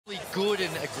Good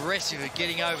and aggressive at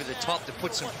getting over the top to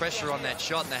put some pressure on that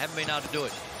shot, and they haven't been able to do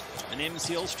it. An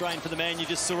MCL strain for the man you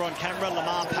just saw on camera,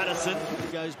 Lamar Patterson.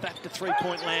 Goes back to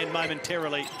three-point land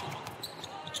momentarily.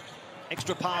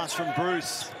 Extra pass from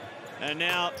Bruce. And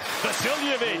now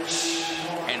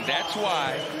Vasiljevic. And that's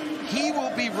why he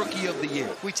will be Rookie of the Year.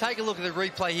 We take a look at the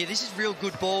replay here. This is real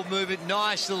good ball movement.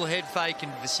 Nice little head fake,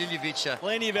 and Vasiljevic.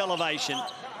 Plenty of elevation.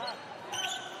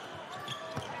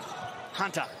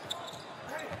 Hunter.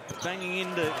 Banging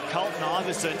into Colton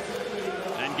Iverson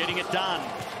and getting it done.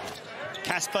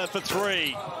 Casper for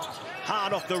three.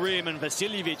 Hard off the rim, and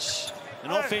Vasiljevic, an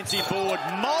offensive board.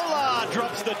 Moller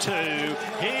drops the two.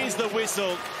 Here's the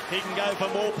whistle. He can go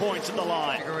for more points at the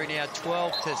line. Now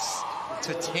 12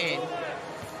 to 10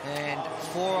 and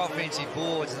 4 offensive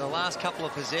boards in the last couple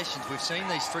of possessions. We've seen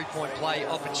these three-point play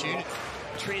opportunities.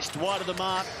 Trist wide of the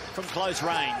mark from close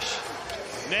range.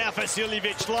 Now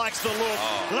Vasiljevic likes the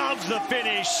look, loves the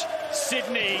finish.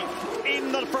 Sydney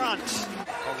in the front.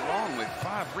 Along with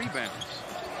 5 rebounds.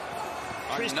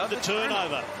 Trist the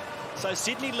turnover. So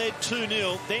Sydney led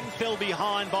 2-0, then fell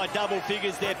behind by double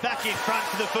figures. They're back in front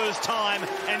for the first time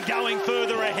and going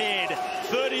further ahead.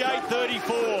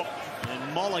 38-34.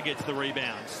 And Moller gets the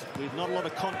rebounds with not a lot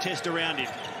of contest around him.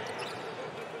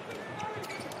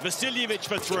 Vasiljevic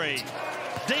for three.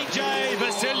 DJ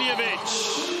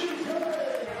Vasiljevic.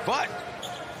 But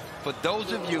for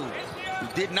those of you who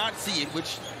did not see it,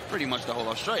 which pretty much the whole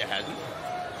Australia hasn't,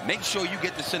 make sure you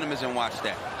get the cinemas and watch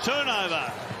that.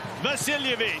 Turnover.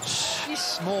 Vasiljevic. He's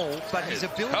small, but his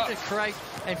ability to create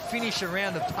and finish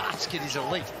around the basket is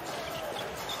elite.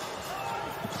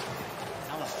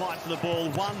 Another fight for the ball,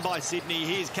 won by Sydney.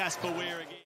 Here's Casper Ware again.